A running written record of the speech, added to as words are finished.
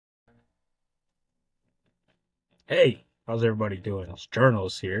Hey, how's everybody doing? It's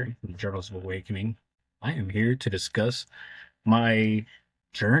Journals here from the Journals of Awakening. I am here to discuss my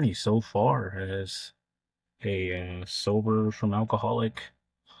journey so far as a sober from alcoholic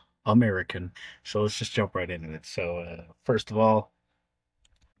American. So let's just jump right into it. First of all,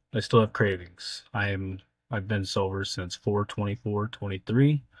 I still have cravings. I've been sober since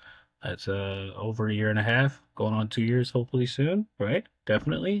 4/24/23. That's over a year and a half, going on 2 years, hopefully soon, right?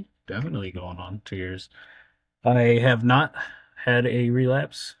 Definitely going on 2 years. I have not had a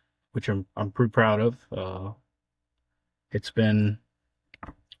relapse, which I'm pretty proud of. It's been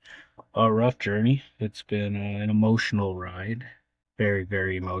a rough journey. It's been an emotional ride,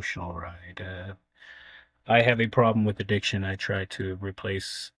 very emotional ride. I have a problem with addiction. I try to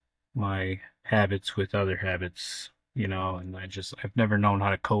replace my habits with other habits, and I've never known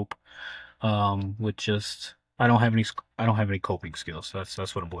how to cope with just I don't have any coping skills.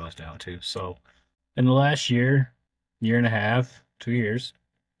 That's what it boils down to. So in the last year and a half, 2 years,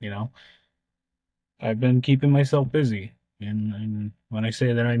 you know, I've been keeping myself busy. And when I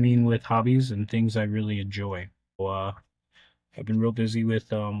say that, I mean with hobbies and things I really enjoy. I've been real busy with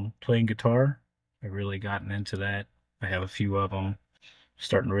playing guitar. I've really gotten into that. I have a few of them.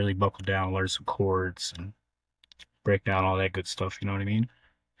 Starting to really buckle down, learn some chords, and break down all that good stuff. You know what I mean?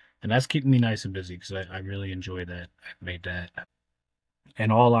 And that's keeping me nice and busy because I really enjoy that. I've made that. In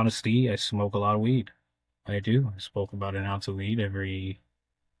all honesty, I smoke a lot of weed. I do. I smoke about an ounce of weed every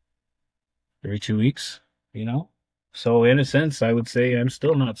 2 weeks, you know? So in a sense, I would say I'm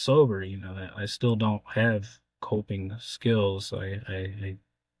still not sober, I still don't have coping skills. I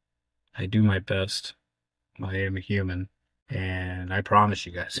do my best. I am a human. And I promise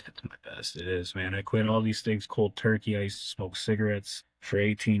you guys it's my best. It is, man. I quit all these things cold turkey. I used to smoke cigarettes for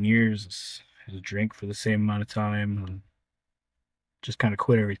 18 years. I drink for the same amount of time. And just kind of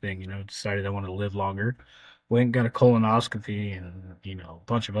quit everything, decided I wanted to live longer. Went and got a colonoscopy and, a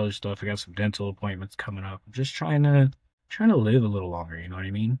bunch of other stuff. I got some dental appointments coming up. I'm just trying to live a little longer, you know what I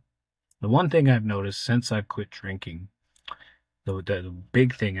mean? The one thing I've noticed since I've quit drinking, the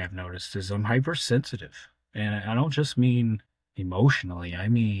big thing I've noticed is I'm hypersensitive. And I don't just mean emotionally, I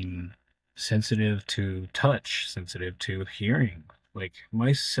mean sensitive to touch, sensitive to hearing. Like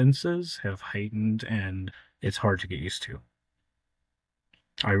my senses have heightened and it's hard to get used to.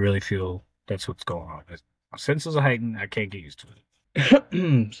 I really feel that's what's going on. My senses are heightened. I can't get used to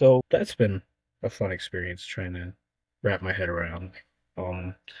it. So that's been a fun experience trying to wrap my head around.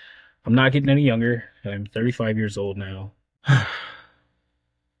 Um, I'm not getting any younger. I'm 35 years old now.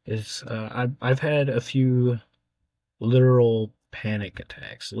 I've had a few literal panic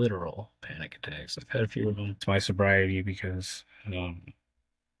attacks. Literal panic attacks. I've had a few of them. It's my sobriety because I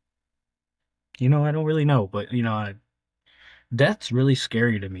don't really know, but death's really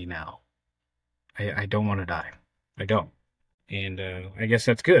scary to me now. I don't want to die. I don't. And I guess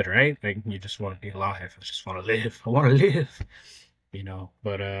that's good, right? Like you just want to be alive. I just want to live. I want to live,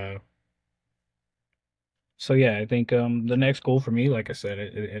 But so yeah, I think the next goal for me, like I said,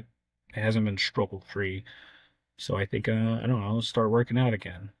 it hasn't been struggle free. So I think I don't know, I'll start working out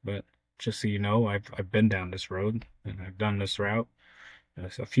again. But just so you know, I've been down this road and I've done this route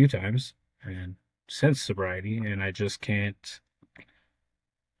a few times and since sobriety, and I can't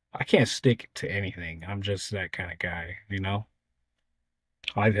stick to anything. I'm just that kind of guy.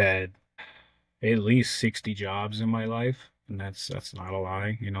 I've had at least 60 jobs in my life, and that's not a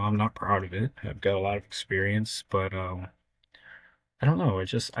lie. I'm not proud of it. I've got a lot of experience, but I don't know. I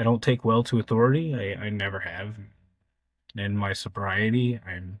don't take well to authority. I never have. In my sobriety,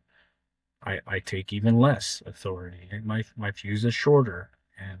 I take even less authority. And my fuse is shorter,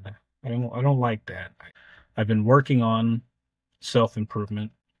 and I don't like that. I've been working on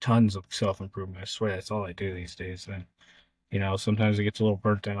self-improvement, tons of self-improvement. I swear that's all I do these days. And sometimes it gets a little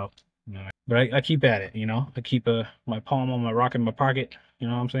burnt out. But I keep at it. I keep my palm on my rock in my pocket. You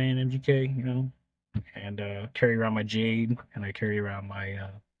know what I'm saying, MGK. And carry around my jade, and I carry around my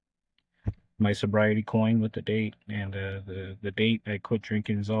sobriety coin with the date, and the date I quit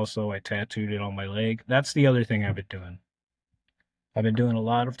drinking is also I tattooed it on my leg. That's the other thing I've been doing. I've been doing a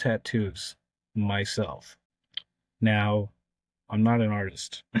lot of tattoos myself. Now, I'm not an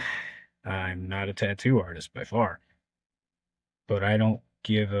artist. I'm not a tattoo artist by far, but I don't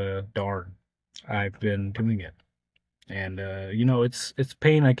give a darn. I've been doing it, and it's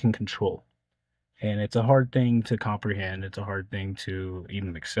pain I can control. And it's a hard thing to comprehend. It's a hard thing to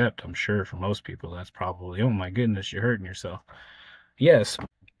even accept. I'm sure for most people, that's probably, oh my goodness, you're hurting yourself. Yes,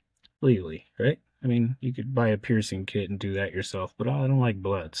 legally, right? I mean, you could buy a piercing kit and do that yourself, but I don't like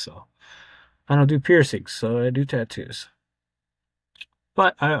blood, so I don't do piercings, so I do tattoos.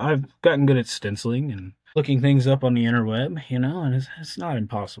 But I've gotten good at stenciling, and looking things up on the interweb, and it's not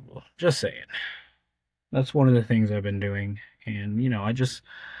impossible. Just saying. That's one of the things I've been doing. And,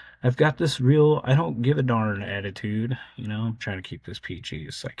 I've got this real, I don't give a darn attitude. I'm trying to keep this PG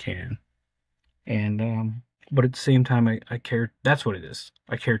as I can. And, but at the same time, I care. That's what it is.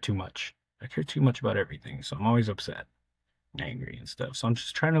 I care too much. I care too much about everything. So I'm always upset, angry, and stuff. So I'm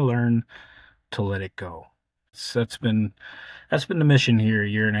just trying to learn to let it go. So that's been the mission here, a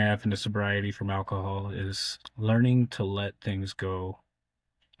year and a half into sobriety from alcohol, is learning to let things go,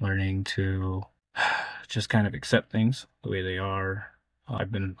 learning to just kind of accept things the way they are.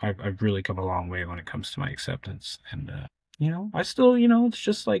 I've really come a long way when it comes to my acceptance, and I still, it's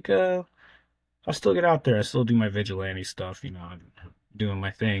just like I still get out there, I still do my vigilante stuff, I'm doing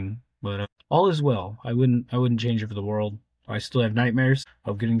my thing, but all is well. I wouldn't change it for the world. I still have nightmares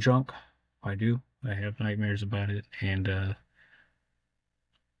of getting drunk. I do. I have nightmares about it, and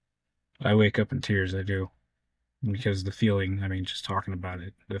I wake up in tears. I do, because the feeling. I mean, just talking about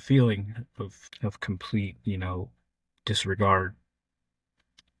it, the feeling of complete, disregard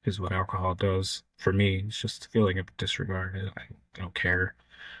is what alcohol does for me. It's just a feeling of disregard. I don't care.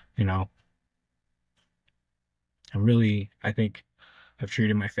 You know, I think I've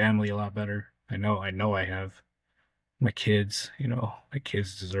treated my family a lot better. I know I have. My kids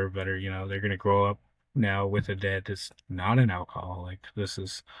deserve better. They're gonna grow up now with a dad that's not an alcoholic. This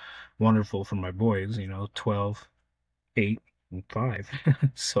is wonderful for my boys, 12, 8, and 5.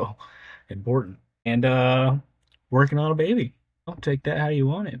 So important. And working on a baby. I'll take that how you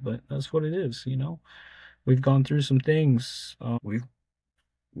want it, but that's what it is. We've gone through some things. We've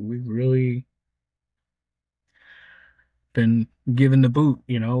really been given the boot,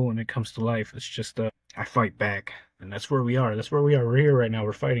 when it comes to life. It's just I fight back, and that's where we are. That's where we are. We're here right now.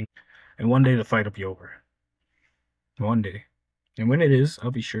 We're fighting, and one day the fight will be over. One day, and when it is, I'll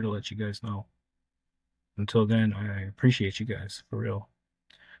be sure to let you guys know. Until then, I appreciate you guys for real.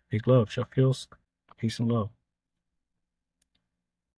 Big love, Chuck Hills. Peace and love.